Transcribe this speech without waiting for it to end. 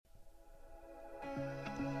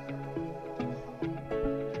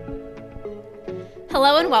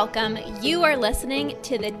Hello and welcome. You are listening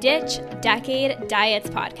to the Ditch Decade Diets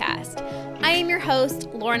podcast. I am your host,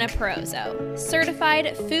 Lorna Perozzo,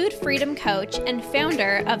 certified food freedom coach and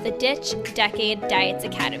founder of the Ditch Decade Diets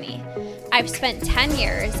Academy. I've spent 10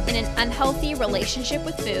 years in an unhealthy relationship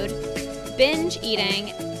with food, binge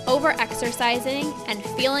eating, over-exercising, and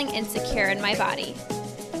feeling insecure in my body.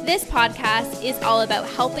 This podcast is all about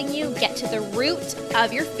helping you get to the root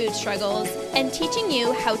of your food struggles and teaching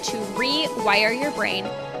you how to rewire your brain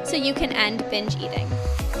so you can end binge eating.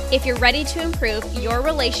 If you're ready to improve your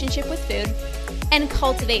relationship with food and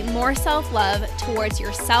cultivate more self-love towards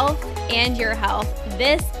yourself and your health,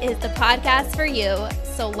 this is the podcast for you.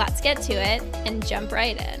 So let's get to it and jump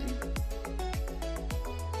right in.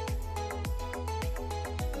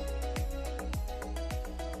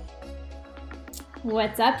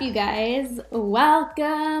 What's up, you guys?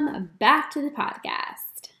 Welcome back to the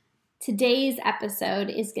podcast. Today's episode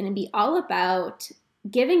is going to be all about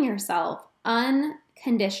giving yourself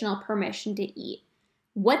unconditional permission to eat,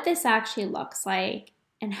 what this actually looks like,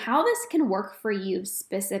 and how this can work for you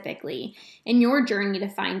specifically in your journey to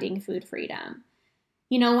finding food freedom.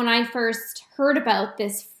 You know, when I first heard about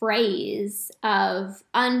this phrase of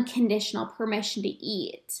unconditional permission to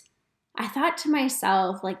eat, I thought to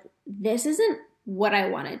myself, like, this isn't what I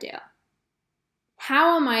want to do.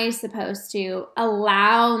 How am I supposed to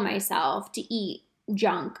allow myself to eat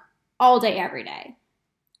junk all day, every day?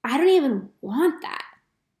 I don't even want that.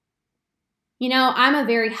 You know, I'm a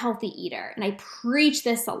very healthy eater and I preach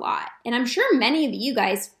this a lot. And I'm sure many of you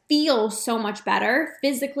guys feel so much better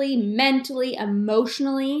physically, mentally,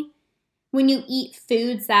 emotionally when you eat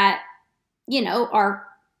foods that, you know, are,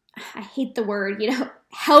 I hate the word,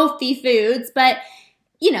 healthy foods, but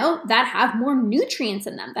that have more nutrients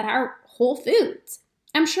in them, that are whole foods.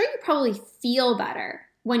 I'm sure you probably feel better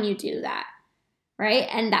when you do that, right?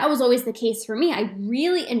 And that was always the case for me. I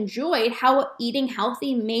really enjoyed how eating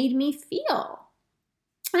healthy made me feel.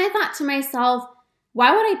 And I thought to myself,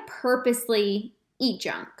 why would I purposely eat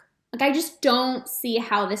junk? Like, I just don't see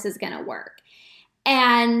how this is going to work.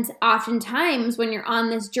 And oftentimes when you're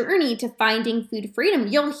on this journey to finding food freedom,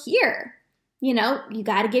 you'll hear, you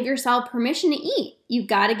got to give yourself permission to eat. You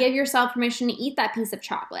got to give yourself permission to eat that piece of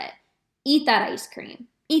chocolate, eat that ice cream,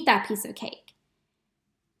 eat that piece of cake.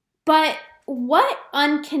 But what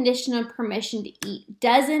unconditional permission to eat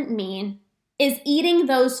doesn't mean is eating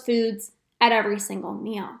those foods at every single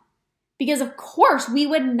meal. Because of course we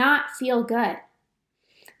would not feel good.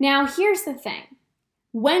 Now here's the thing.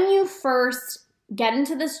 When you first get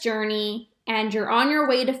into this journey and you're on your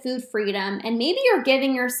way to food freedom, and maybe you're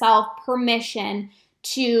giving yourself permission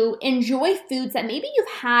to enjoy foods that maybe you've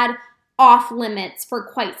had off limits for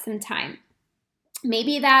quite some time.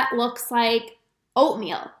 Maybe that looks like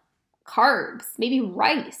oatmeal, carbs, maybe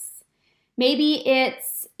rice. Maybe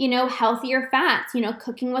it's, healthier fats,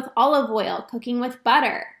 cooking with olive oil, cooking with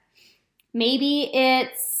butter. Maybe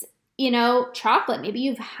it's, chocolate. Maybe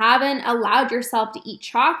you haven't allowed yourself to eat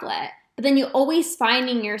chocolate. But then you're always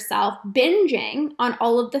finding yourself binging on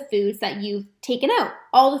all of the foods that you've taken out,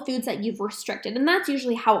 all the foods that you've restricted. And that's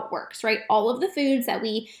usually how it works, right? All of the foods that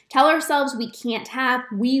we tell ourselves we can't have,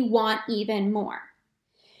 we want even more.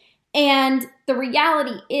 And the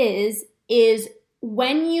reality is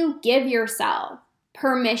when you give yourself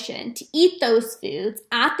permission to eat those foods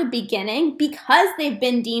at the beginning, because they've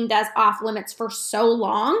been deemed as off limits for so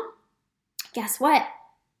long, guess what?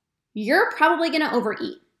 You're probably going to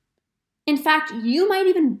overeat. In fact, you might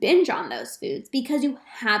even binge on those foods because you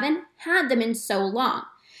haven't had them in so long.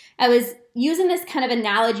 I was using this kind of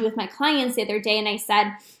analogy with my clients the other day, and I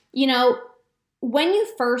said, when you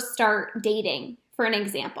first start dating, for an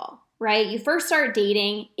example, right? You first start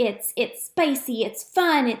dating, it's spicy, it's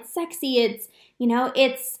fun, it's sexy, it's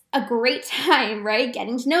a great time, right?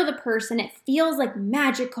 Getting to know the person, it feels like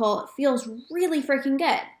magical, it feels really freaking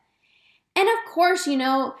good. And of course,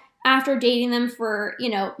 after dating them for,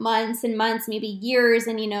 months and months, maybe years,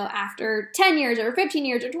 and, after 10 years or 15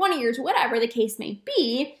 years or 20 years, whatever the case may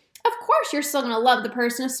be, of course you're still going to love the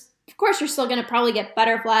person. Of course you're still going to probably get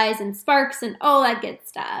butterflies and sparks and all that good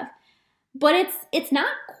stuff. But it's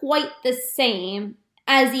not quite the same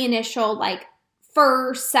as the initial,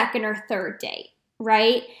 first, second, or third date,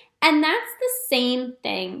 right? And that's the same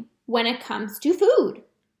thing when it comes to food.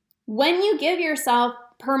 When you give yourself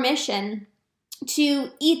permission to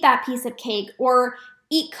eat that piece of cake or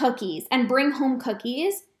eat cookies and bring home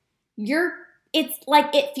cookies,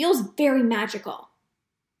 it feels very magical,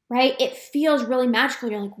 right? It feels really magical.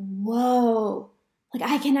 You're like, whoa,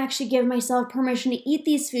 I can actually give myself permission to eat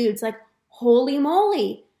these foods. Holy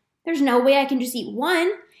moly, there's no way I can just eat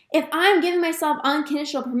one. If I'm giving myself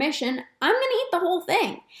unconditional permission, I'm going to eat the whole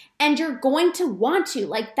thing. And you're going to want to.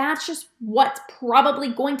 Like, that's just what's probably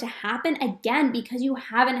going to happen again because you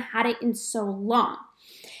haven't had it in so long.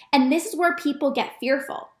 And this is where people get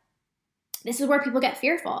fearful. And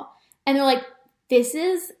they're like, this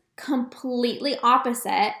is completely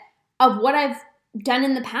opposite of what I've done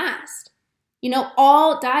in the past.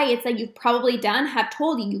 All diets that you've probably done have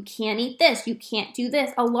told you, you can't eat this, you can't do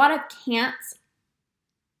this. A lot of can'ts,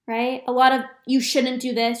 right? A lot of you shouldn't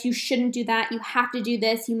do this, you shouldn't do that, you have to do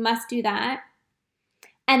this, you must do that.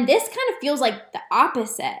 And this kind of feels like the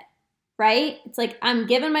opposite, right? It's like I'm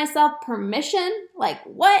giving myself permission. Like,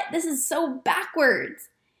 what? This is so backwards.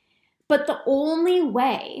 But the only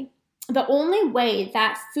way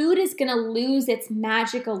that food is going to lose its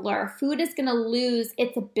magic allure, food is going to lose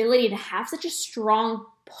its ability to have such a strong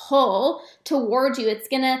pull towards you,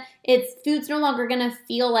 food's no longer going to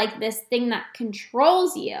feel like this thing that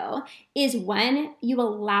controls you, is when you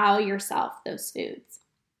allow yourself those foods.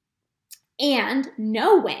 And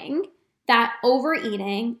knowing that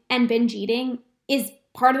overeating and binge eating is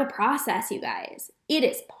part of the process, you guys. It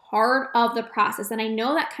is part of the process. And I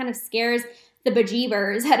know that kind of scares the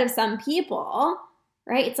bejeebers out of some people,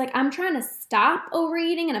 right? It's like I'm trying to stop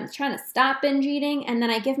overeating and I'm trying to stop binge eating, and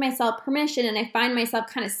then I give myself permission and I find myself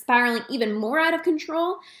kind of spiraling even more out of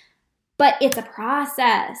control. But it's a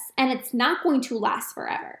process and it's not going to last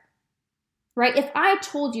forever, right? If I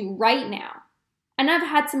told you right now, and I've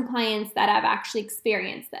had some clients that have actually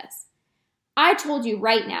experienced this, I told you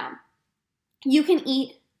right now, you can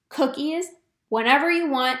eat cookies whenever you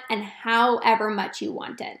want and however much you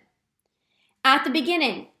want it. At the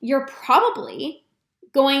beginning, you're probably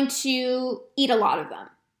going to eat a lot of them,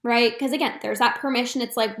 right? Because again, there's that permission.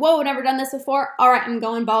 It's like, whoa, never done this before. All right, I'm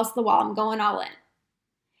going balls to the wall. I'm going all in.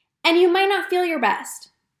 And you might not feel your best,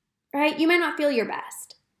 right? You might not feel your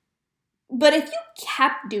best. But if you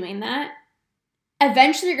kept doing that,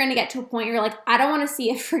 eventually you're going to get to a point where you're like, I don't want to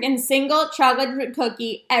see a freaking single chocolate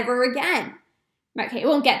cookie ever again. Okay, it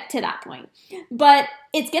won't get to that point. But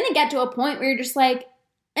it's going to get to a point where you're just like,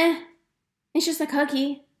 it's just a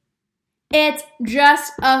cookie. It's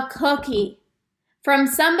just a cookie. From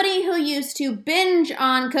somebody who used to binge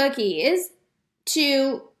on cookies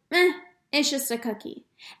to, it's just a cookie.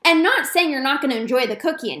 And not saying you're not going to enjoy the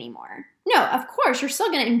cookie anymore. No, of course, you're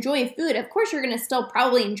still going to enjoy food. Of course, you're going to still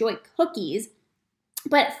probably enjoy cookies.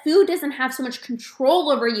 But food doesn't have so much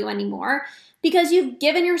control over you anymore because you've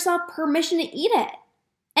given yourself permission to eat it.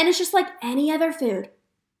 And it's just like any other food.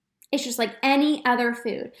 It's just like any other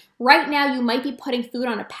food. Right now, you might be putting food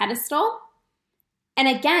on a pedestal. And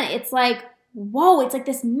again, it's like, whoa, it's like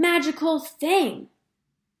this magical thing.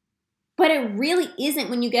 But it really isn't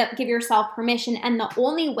when you give yourself permission. And the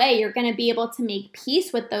only way you're going to be able to make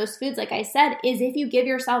peace with those foods, like I said, is if you give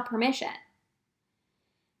yourself permission.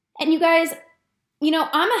 And you guys,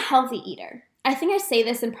 I'm a healthy eater. I think I say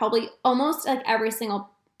this in probably almost like every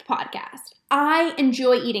single podcast. I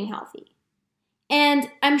enjoy eating healthy. And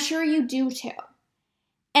I'm sure you do too.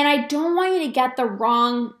 And I don't want you to get the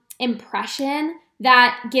wrong impression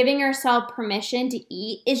that giving yourself permission to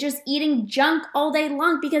eat is just eating junk all day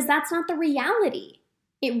long, because that's not the reality.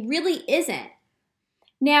 It really isn't.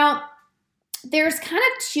 Now, there's kind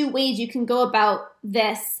of two ways you can go about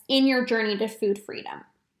this in your journey to food freedom.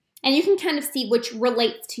 And you can kind of see which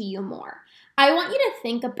relates to you more. I want you to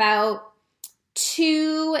think about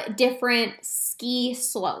two different ski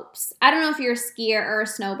slopes. I don't know if you're a skier or a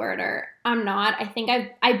snowboarder. I'm not. I think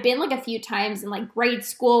I've been like a few times in like grade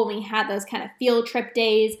school when we had those kind of field trip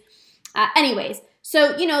days. Anyways,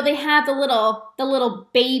 so they have the little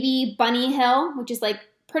baby bunny hill, which is like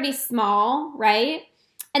pretty small, right?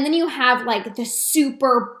 And then you have like the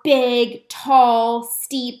super big, tall,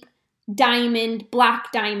 steep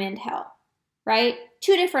black diamond hill, right?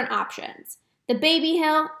 Two different options. The baby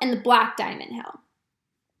hill and the black diamond hill.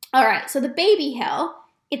 All right, so the baby hill,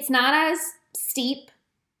 it's not as steep,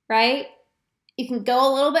 right? You can go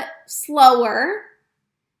a little bit slower,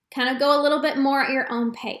 kind of go a little bit more at your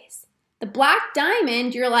own pace. The black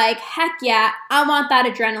diamond, you're like, heck yeah, I want that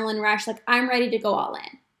adrenaline rush. Like, I'm ready to go all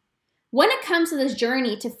in. When it comes to this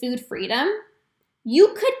journey to food freedom,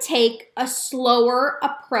 you could take a slower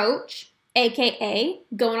approach, aka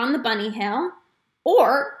going on the bunny hill,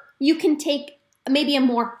 or you can take maybe a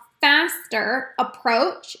more faster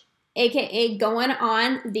approach, aka going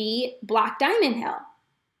on the black diamond hill.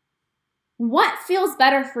 What feels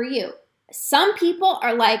better for you? Some people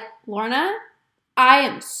are like, Lorna, I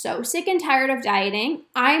am so sick and tired of dieting.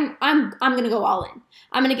 I'm going to go all in.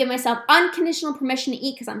 I'm going to give myself unconditional permission to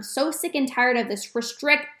eat because I'm so sick and tired of this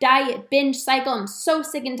restrict, diet, binge cycle. I'm so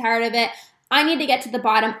sick and tired of it. I need to get to the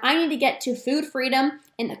bottom. I need to get to food freedom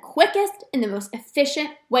in the quickest and the most efficient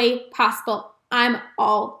way possible. I'm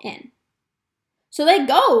all in. So they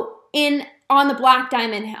go in on the Black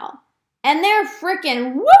Diamond Hill and they're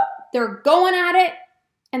freaking they're going at it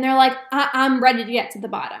and they're like, I'm ready to get to the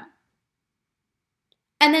bottom.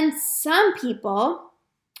 And then some people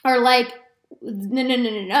are like,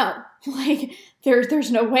 no. Like,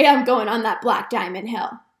 there's no way I'm going on that Black Diamond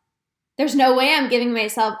Hill. There's no way I'm giving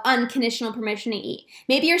myself unconditional permission to eat.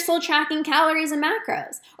 Maybe you're still tracking calories and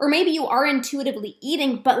macros. Or maybe you are intuitively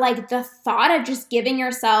eating, but like the thought of just giving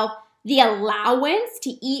yourself the allowance to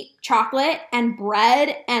eat chocolate and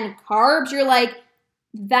bread and carbs, you're like,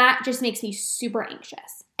 that just makes me super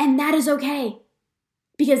anxious. And that is okay.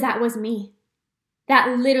 Because that was me.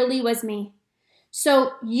 That literally was me.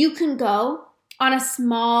 So you can go on a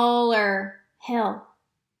smaller hill.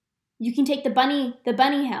 You can take the bunny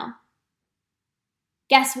hill.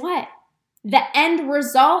 Guess what? The end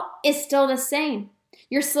result is still the same.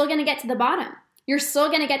 You're still going to get to the bottom. You're still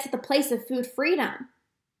going to get to the place of food freedom.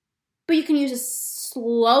 But you can use a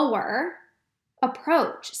slower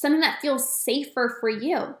approach, something that feels safer for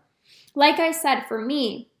you. Like I said, for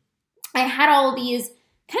me, I had all these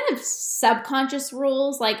kind of subconscious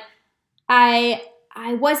rules. Like I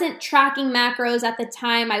wasn't tracking macros at the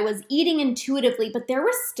time. I was eating intuitively, but there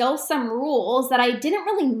were still some rules that I didn't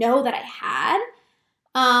really know that I had.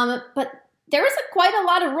 But there was quite a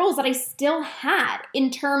lot of rules that I still had in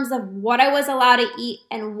terms of what I was allowed to eat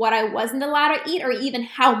and what I wasn't allowed to eat, or even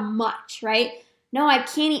how much, right? No, I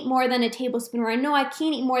can't eat more than a tablespoon, or no, I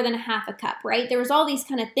can't eat more than a half a cup, right? There was all these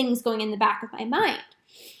kind of things going in the back of my mind.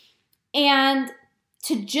 And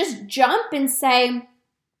to just jump and say,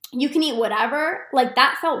 you can eat whatever, like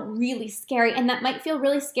that felt really scary, and that might feel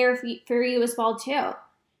really scary for you as well too.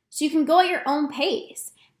 So you can go at your own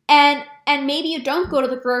pace. And maybe you don't go to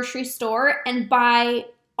the grocery store and buy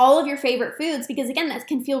all of your favorite foods, because again, that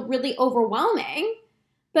can feel really overwhelming.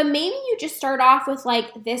 But maybe you just start off with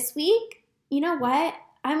like, this week, you know what?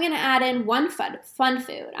 I'm going to add in one fun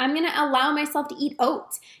food. I'm going to allow myself to eat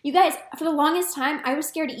oats. You guys, for the longest time, I was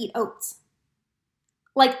scared to eat oats.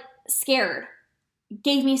 Like, scared. It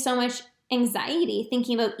gave me so much anxiety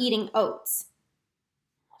thinking about eating oats.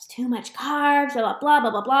 It was too much carbs, blah, blah,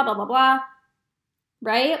 blah, blah, blah, blah, blah, blah.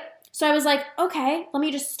 Right? So I was like, okay, let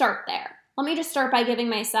me just start there. Let me just start by giving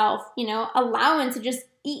myself, allowance to just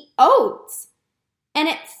eat oats. And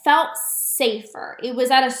it felt safer. It was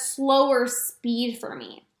at a slower speed for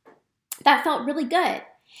me. That felt really good.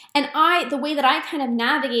 And the way that I kind of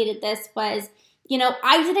navigated this was,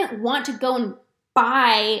 I didn't want to go and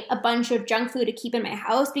buy a bunch of junk food to keep in my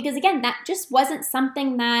house, because again, that just wasn't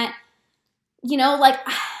something that,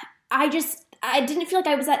 I didn't feel like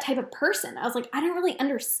I was that type of person. I was like, I don't really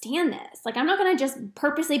understand this. Like, I'm not going to just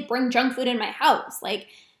purposely bring junk food in my house. Like,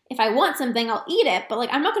 if I want something, I'll eat it. But,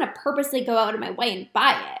 I'm not going to purposely go out of my way and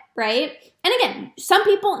buy it, right? And again, some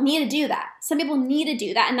people need to do that. Some people need to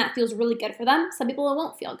do that, and that feels really good for them. Some people, it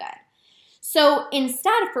won't feel good. So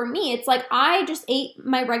instead, for me, it's like I just ate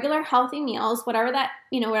my regular healthy meals, whatever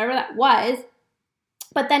that was.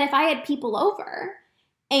 But then if I had people over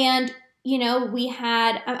and we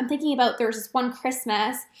had, I'm thinking about, there was this one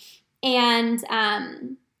Christmas and,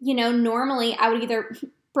 normally I would either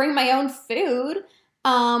bring my own food,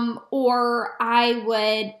 or I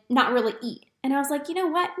would not really eat. And I was like, you know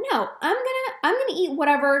what? No, I'm going to eat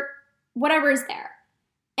whatever is there.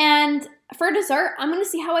 And for dessert, I'm going to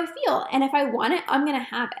see how I feel. And if I want it, I'm going to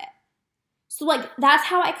have it. So that's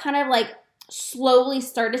how I kind of slowly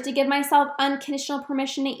started to give myself unconditional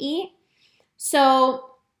permission to eat.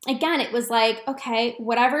 So again, it was like, okay,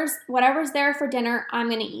 whatever's there for dinner, I'm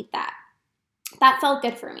going to eat that. That felt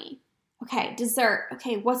good for me. Okay, dessert.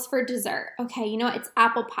 Okay, what's for dessert? Okay, you know what? It's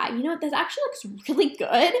apple pie. You know what? This actually looks really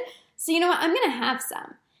good. So you know what? I'm going to have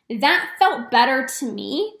some. That felt better to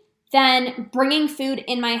me than bringing food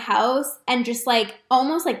in my house and just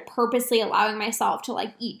almost purposely allowing myself to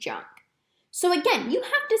eat junk. So again, you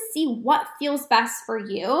have to see what feels best for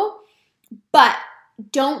you, but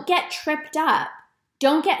don't get tripped up.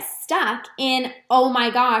 Don't get stuck in, oh my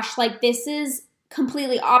gosh, this is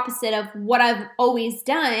completely opposite of what I've always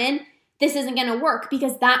done. This isn't going to work,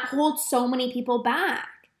 because that holds so many people back,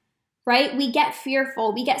 right? We get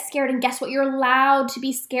fearful, we get scared, and guess what? You're allowed to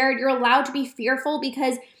be scared. You're allowed to be fearful,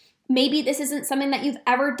 because maybe this isn't something that you've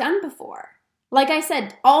ever done before. Like I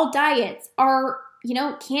said, all diets are,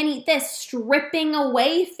 can't eat this, stripping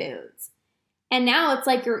away foods. And now it's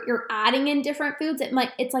you're adding in different foods.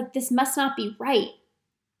 It's like, this must not be right.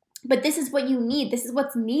 But this is what you need. This is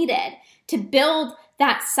what's needed to build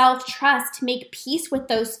that self-trust, to make peace with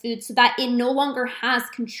those foods so that it no longer has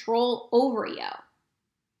control over you.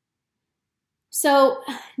 So,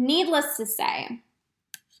 needless to say,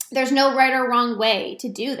 there's no right or wrong way to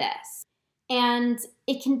do this. And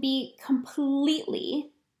it can be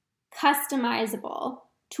completely customizable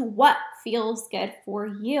to what feels good for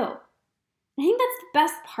you. I think that's the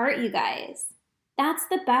best part, you guys. That's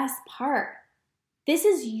the best part. This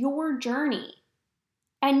is your journey.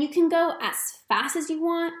 And you can go as fast as you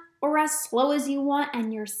want or as slow as you want,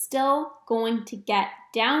 and you're still going to get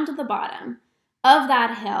down to the bottom of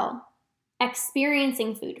that hill,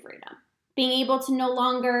 experiencing food freedom, being able to no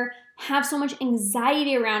longer have so much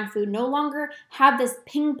anxiety around food, no longer have this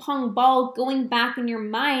ping pong ball going back in your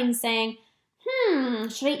mind saying,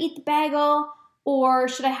 should I eat the bagel? Or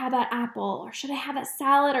should I have that apple? Or should I have that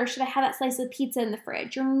salad? Or should I have that slice of pizza in the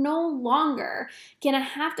fridge? You're no longer going to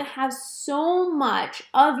have so much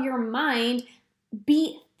of your mind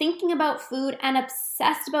be thinking about food and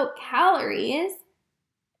obsessed about calories,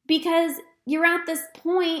 because you're at this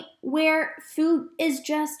point where food is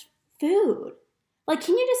just food. Like,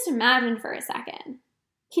 can you just imagine for a second?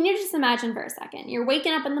 You're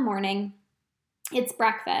waking up in the morning, it's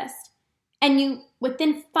breakfast, and you,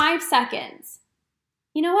 within 5 seconds,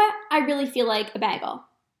 you know what? I really feel like a bagel.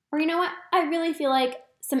 Or you know what? I really feel like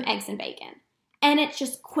some eggs and bacon. And it's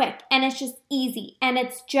just quick, and it's just easy, and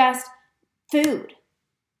it's just food.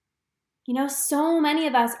 You know, so many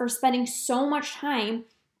of us are spending so much time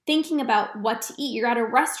thinking about what to eat. You're at a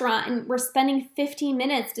restaurant and we're spending 15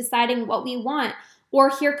 minutes deciding what we want. Or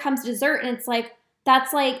here comes dessert, and it's like,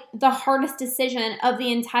 that's like the hardest decision of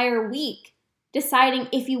the entire week, deciding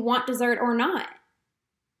if you want dessert or not.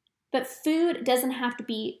 But food doesn't have to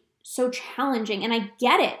be so challenging, and I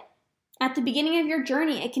get it. At the beginning of your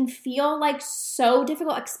journey, it can feel like so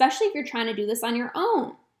difficult, especially if you're trying to do this on your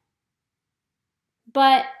own.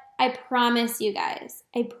 But I promise you guys,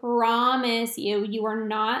 you are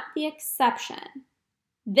not the exception.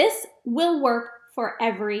 This will work for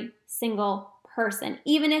every single person.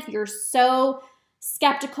 Even if you're so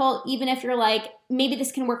skeptical, even if you're like, maybe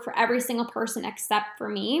this can work for every single person except for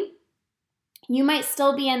me, you might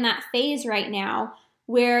still be in that phase right now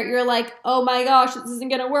where you're like, oh my gosh, this isn't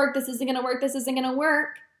going to work.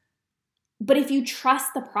 But if you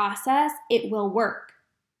trust the process, it will work.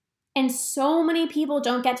 And so many people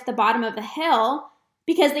don't get to the bottom of the hill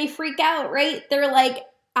because they freak out, right? They're like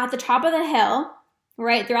at the top of the hill,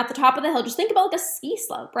 right? They're at the top of the hill. Just think about like a ski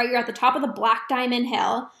slope, right? You're at the top of the Black Diamond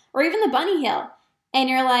Hill or even the Bunny Hill. And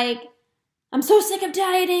you're like, I'm so sick of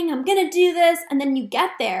dieting. I'm going to do this. And then you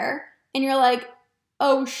get there and you're like,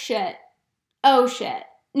 oh shit. No.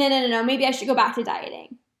 Maybe I should go back to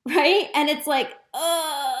dieting, right? And it's like,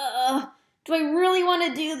 do I really want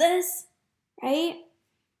to do this, right?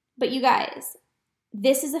 But you guys,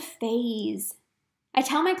 this is a phase. I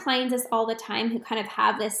tell my clients this all the time who kind of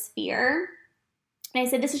have this fear. And I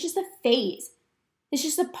said, this is just a phase. This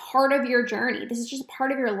is just a part of your journey. This is just a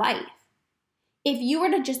part of your life. If you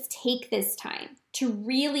were to just take this time to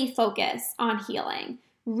really focus on healing,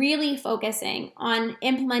 really focusing on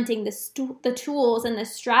implementing the tools and the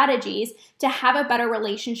strategies to have a better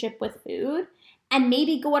relationship with food, and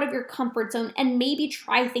maybe go out of your comfort zone and maybe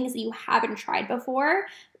try things that you haven't tried before,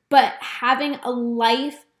 but having a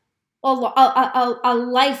life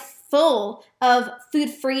full of food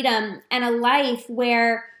freedom and a life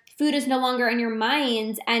where food is no longer in your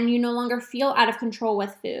mind and you no longer feel out of control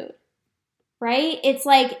with food, right? It's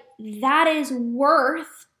like that is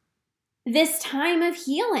worth this time of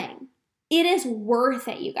healing. It is worth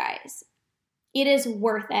it, you guys. It is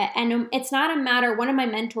worth it. And it's not a matter, one of my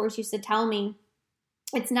mentors used to tell me,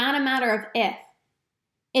 it's not a matter of if,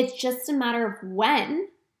 it's just a matter of when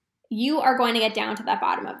you are going to get down to that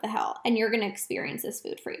bottom of the hill and you're going to experience this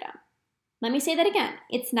food freedom. Let me say that again.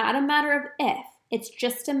 It's not a matter of if, it's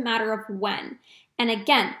just a matter of when. And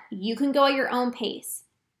again, you can go at your own pace.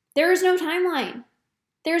 There is no timeline.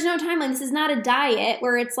 There's no timeline. This is not a diet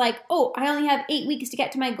where it's like, oh, I only have 8 weeks to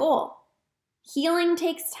get to my goal. Healing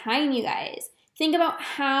takes time, you guys. Think about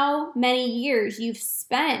how many years you've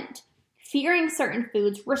spent fearing certain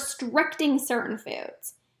foods, restricting certain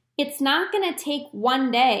foods. It's not going to take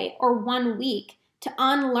one day or 1 week to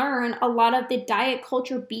unlearn a lot of the diet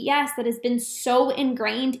culture BS that has been so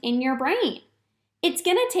ingrained in your brain. It's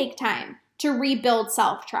going to take time to rebuild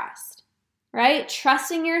self-trust, right?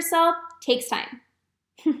 Trusting yourself takes time,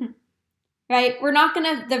 right? We're not going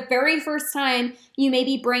to, the very first time you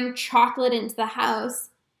maybe bring chocolate into the house,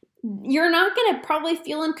 you're not going to probably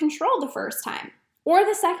feel in control the first time or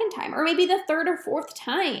the second time or maybe the third or fourth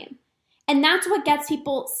time. And that's what gets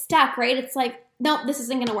people stuck, right? It's like, nope, this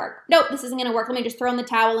isn't going to work. Nope, this isn't going to work. Let me just throw in the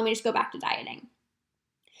towel. Let me just go back to dieting.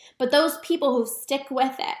 But those people who stick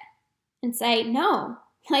with it and say, no,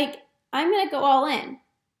 like, I'm going to go all in.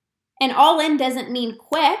 And all in doesn't mean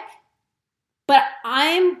quick, but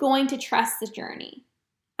I'm going to trust the journey.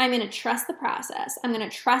 I'm going to trust the process. I'm going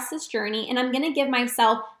to trust this journey, and I'm going to give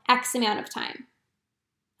myself X amount of time.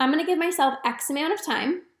 I'm going to give myself X amount of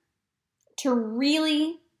time to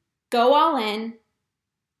really go all in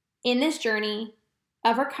this journey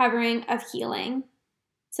of recovering, of healing,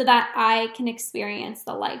 so that I can experience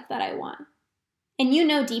the life that I want. And you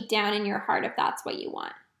know deep down in your heart if that's what you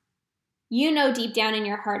want. You know deep down in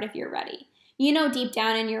your heart if you're ready. You know deep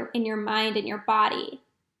down in your mind and your body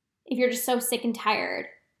if you're just so sick and tired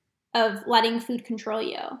of letting food control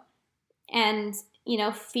you and,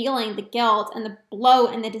 feeling the guilt and the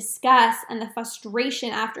bloat and the disgust and the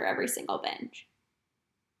frustration after every single binge.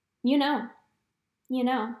 You know.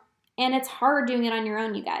 And it's hard doing it on your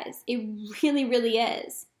own, you guys. It really, really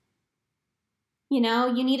is. You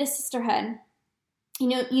need a sisterhood. You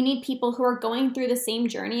need people who are going through the same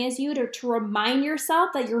journey as you to remind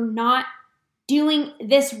yourself that you're not doing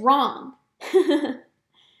this wrong.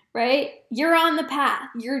 Right? You're on the path.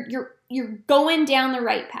 You're going down the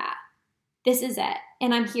right path. This is it.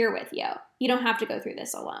 And I'm here with you. You don't have to go through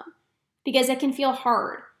this alone. Because it can feel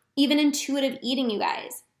hard. Even intuitive eating, you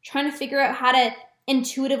guys. Trying to figure out how to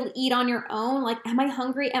intuitively eat on your own. Like, am I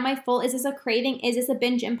hungry? Am I full? Is this a craving? Is this a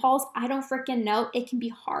binge impulse? I don't freaking know. It can be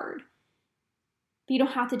hard. But you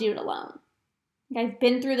don't have to do it alone. Like, I've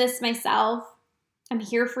been through this myself. I'm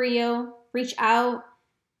here for you. Reach out.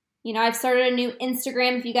 I've started a new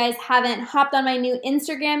Instagram. If you guys haven't hopped on my new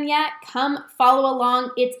Instagram yet, come follow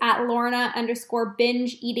along. It's at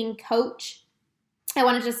Lorna_binge eating coach. I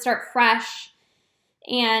wanted to start fresh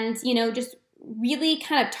and, just really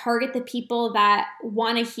kind of target the people that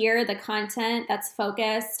want to hear the content that's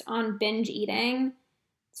focused on binge eating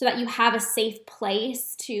so that you have a safe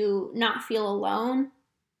place to not feel alone,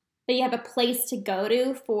 that you have a place to go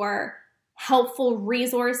to for helpful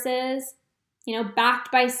resources,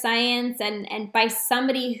 backed by science and by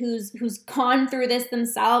somebody who's gone through this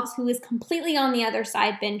themselves, who is completely on the other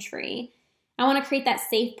side binge free. I want to create that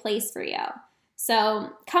safe place for you.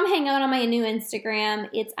 So come hang out on my new Instagram.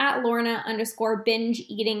 It's at Lorna_binge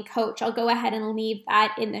eating coach. I'll go ahead and leave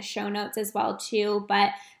that in the show notes as well too.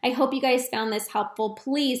 But I hope you guys found this helpful.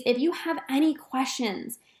 Please, if you have any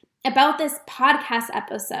questions about this podcast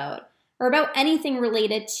episode or about anything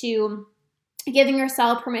related to giving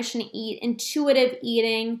yourself permission to eat, intuitive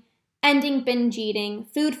eating, ending binge eating,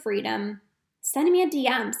 food freedom, send me a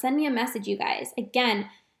DM, send me a message, you guys. Again,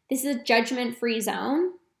 this is a judgment-free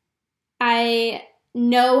zone. I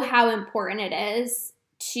know how important it is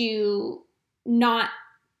to not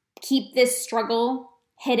keep this struggle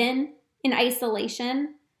hidden in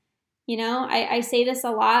isolation. I say this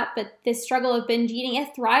a lot, but this struggle of binge eating,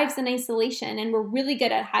 it thrives in isolation, and we're really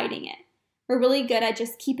good at hiding it. We're really good at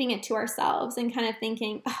just keeping it to ourselves and kind of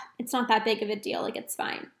thinking, oh, it's not that big of a deal, like it's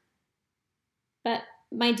fine. But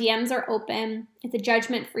my DMs are open. It's a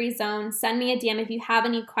judgment-free zone. Send me a DM if you have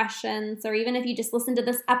any questions, or even if you just listen to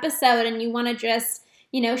this episode and you want to just,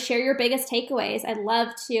 share your biggest takeaways. I'd love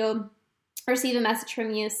to receive a message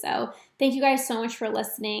from you. So thank you guys so much for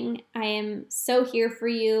listening. I am so here for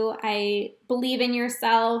you. I believe in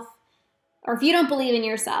yourself. Or if you don't believe in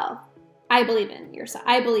yourself, I believe in yourself.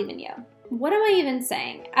 I believe in you. What am I even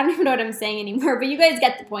saying? I don't even know what I'm saying anymore, but you guys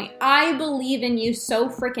get the point. I believe in you so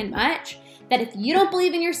freaking much that if you don't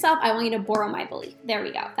believe in yourself, I want you to borrow my belief. There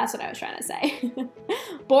we go. That's what I was trying to say.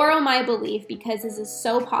 Borrow my belief, because this is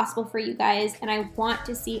so possible for you guys, and I want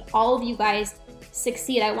to see all of you guys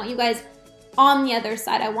succeed. I want you guys on the other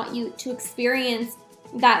side. I want you to experience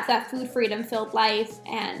that food freedom filled life,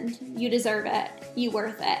 and you deserve it. You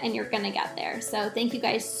worth it, and you're going to get there. So thank you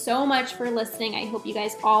guys so much for listening. I hope you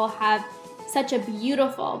guys all have such a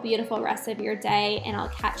beautiful, beautiful rest of your day, and I'll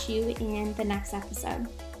catch you in the next episode.